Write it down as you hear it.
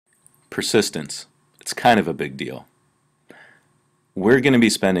Persistence. It's kind of a big deal. We're going to be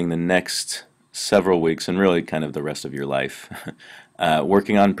spending the next several weeks and really kind of the rest of your life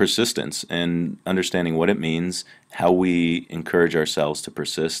working on persistence and understanding what it means, how we encourage ourselves to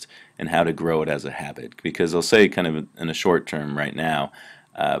persist, and how to grow it as a habit. Because I'll say kind of in a short term right now,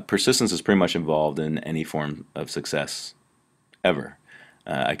 persistence is pretty much involved in any form of success ever.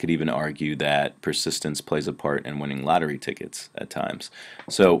 I could even argue that persistence plays a part in winning lottery tickets at times.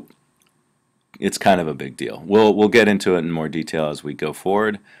 So it's kind of a big deal. We'll get into it in more detail as we go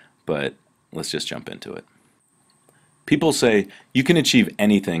forward, but let's just jump into it. People say you can achieve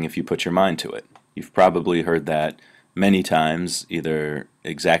anything if you put your mind to it. You've probably heard that many times, either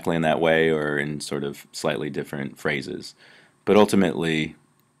exactly in that way or in sort of slightly different phrases. But ultimately,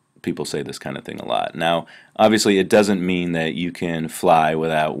 people say this kind of thing a lot. Now, obviously, it doesn't mean that you can fly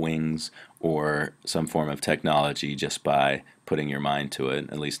without wings or some form of technology just by putting your mind to it.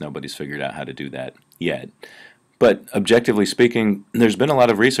 At least nobody's figured out how to do that yet. But objectively speaking, there's been a lot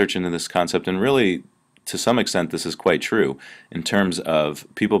of research into this concept, and really, to some extent, this is quite true in terms of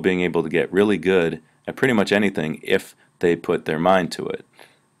people being able to get really good at pretty much anything if they put their mind to it.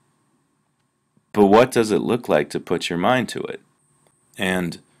 But what does it look like to put your mind to it?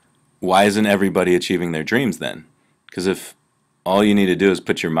 And why isn't everybody achieving their dreams then? Because if all you need to do is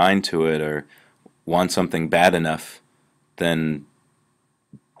put your mind to it or want something bad enough, then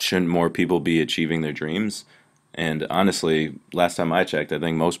shouldn't more people be achieving their dreams? And honestly, last time I checked, I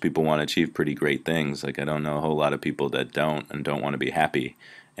think most people want to achieve pretty great things. Like, I don't know a whole lot of people that don't and don't want to be happy.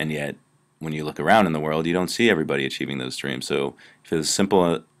 And yet, when you look around in the world, you don't see everybody achieving those dreams. So if it's as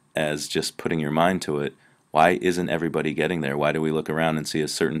simple as just putting your mind to it, why isn't everybody getting there? Why do we look around and see a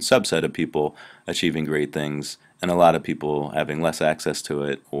certain subset of people achieving great things and a lot of people having less access to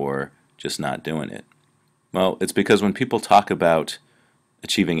it or just not doing it? Well, it's because when people talk about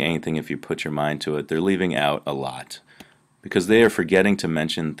achieving anything if you put your mind to it, they're leaving out a lot. Because they are forgetting to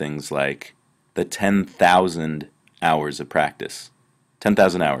mention things like the 10,000 hours of practice.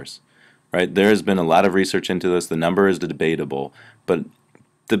 10,000 hours, right? There has been a lot of research into this. The number is debatable, but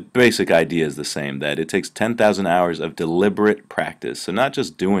the basic idea is the same, that it takes 10,000 hours of deliberate practice. So not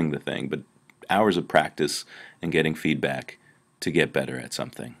just doing the thing, but hours of practice and getting feedback to get better at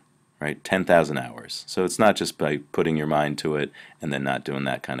something, right? 10,000 hours. So it's not just by putting your mind to it and then not doing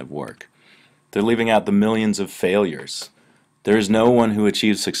that kind of work. They're leaving out the millions of failures. There is no one who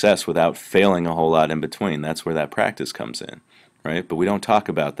achieves success without failing a whole lot in between. That's where that practice comes in, right? But we don't talk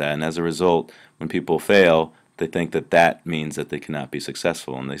about that, and as a result, when people fail, they think that that means that they cannot be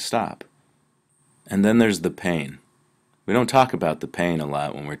successful, and they stop. And then there's the pain. We don't talk about the pain a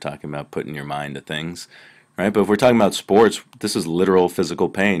lot when we're talking about putting your mind to things, right? But if we're talking about sports, this is literal physical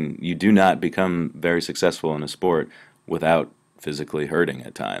pain. You do not become very successful in a sport without physically hurting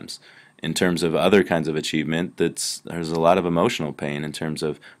at times. In terms of other kinds of achievement, there's a lot of emotional pain in terms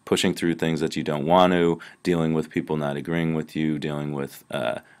of pushing through things that you don't want to, dealing with people not agreeing with you, dealing with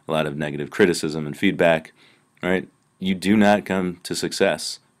a lot of negative criticism and feedback. Right? You do not come to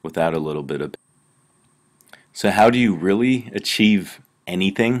success without a little bit of. So how do you really achieve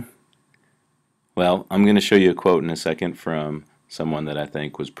anything? Well, I'm going to show you a quote in a second from someone that I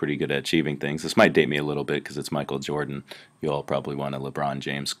think was pretty good at achieving things. This might date me a little bit because it's Michael Jordan. You all probably want a LeBron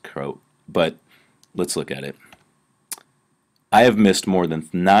James quote, but let's look at it. I have missed more than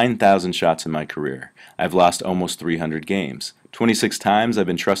 9,000 shots in my career. I've lost almost 300 games. 26 times I've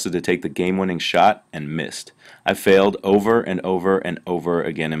been trusted to take the game-winning shot and missed. I've failed over and over and over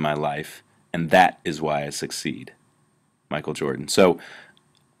again in my life, and that is why I succeed. Michael Jordan. So,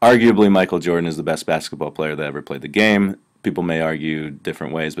 arguably Michael Jordan is the best basketball player that ever played the game. People may argue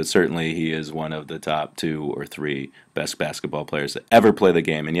different ways, but certainly he is one of the top 2 or 3 best basketball players that ever play the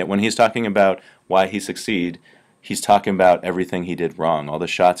game. And yet when he's talking about why he succeeded, he's talking about everything he did wrong, all the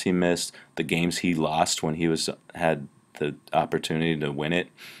shots he missed, the games he lost when he had the opportunity to win it,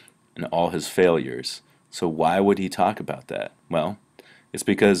 and all his failures. So why would he talk about that? Well, it's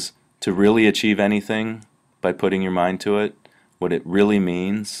because to really achieve anything by putting your mind to it, what it really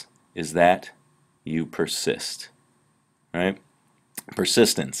means is that you persist, right?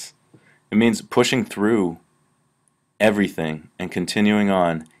 Persistence. It means pushing through everything and continuing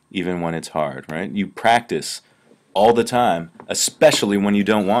on even when it's hard, right? You practice all the time, especially when you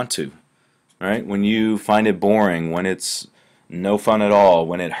don't want to, right? When you find it boring, when it's no fun at all,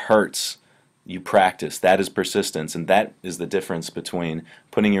 when it hurts, you practice. That is persistence, and that is the difference between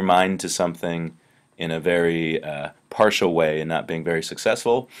putting your mind to something in a very partial way and not being very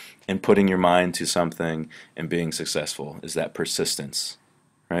successful, and putting your mind to something and being successful, is that persistence,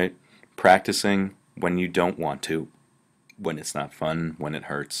 right? Practicing when you don't want to, when it's not fun, when it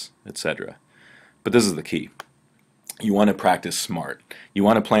hurts, etc. But this is the key. You want to practice smart. You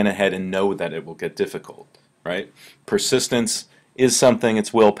want to plan ahead and know that it will get difficult, right? Persistence is something,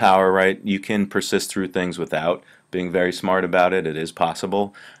 it's willpower, right? You can persist through things without being very smart about it. It is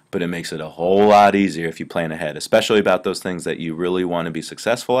possible, but it makes it a whole lot easier if you plan ahead, especially about those things that you really want to be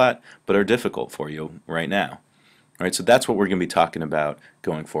successful at but are difficult for you right now. All right, so that's what we're going to be talking about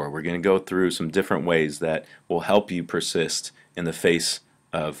going forward. We're going to go through some different ways that will help you persist in the face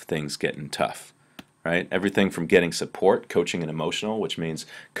of things getting tough. Right? Everything from getting support, coaching and emotional, which means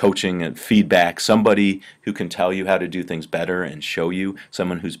coaching and feedback, somebody who can tell you how to do things better and show you,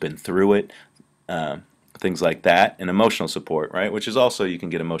 someone who's been through it, things like that, and emotional support, right? Which is also, you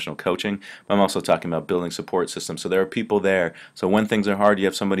can get emotional coaching, but I'm also talking about building support systems. So there are people there. So when things are hard, you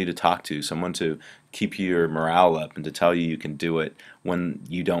have somebody to talk to, someone to keep your morale up and to tell you you can do it when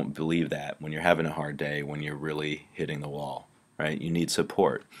you don't believe that, when you're having a hard day, when you're really hitting the wall. Right? You need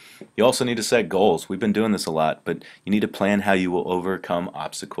support. You also need to set goals. We've been doing this a lot, but you need to plan how you will overcome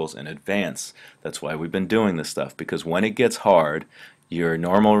obstacles in advance. That's why we've been doing this stuff, because when it gets hard, your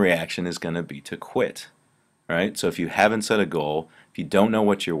normal reaction is going to be to quit. Right? So if you haven't set a goal, if you don't know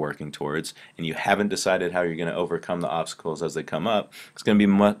what you're working towards, and you haven't decided how you're going to overcome the obstacles as they come up, it's going to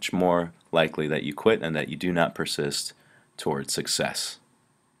be much more likely that you quit and that you do not persist towards success.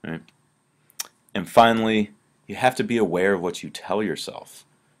 Right? And finally, you have to be aware of what you tell yourself,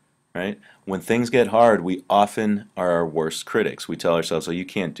 right? When things get hard, we often are our worst critics. We tell ourselves, "Oh, you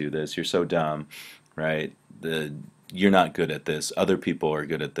can't do this. You're so dumb," right? You're not good at this. Other people are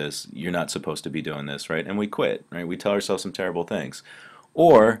good at this. You're not supposed to be doing this, right? And we quit, right? We tell ourselves some terrible things.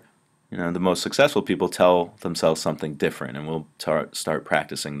 Or, the most successful people tell themselves something different, and we'll start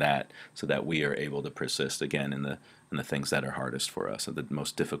practicing that so that we are able to persist again in the things that are hardest for us at the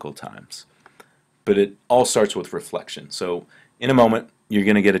most difficult times. But it all starts with reflection. So in a moment, you're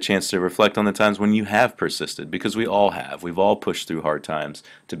going to get a chance to reflect on the times when you have persisted, because we all have. We've all pushed through hard times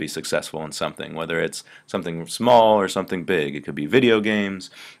to be successful in something, whether it's something small or something big. It could be video games.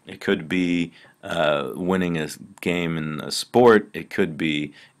 It could be winning a game in a sport. It could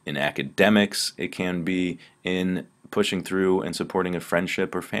be in academics. It can be in pushing through and supporting a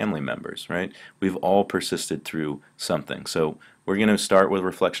friendship or family members, right? We've all persisted through something. So we're going to start with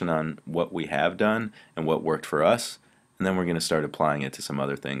reflection on what we have done and what worked for us, and then we're going to start applying it to some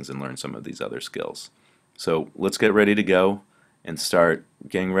other things and learn some of these other skills. So let's get ready to go and start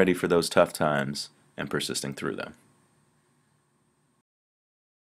getting ready for those tough times and persisting through them.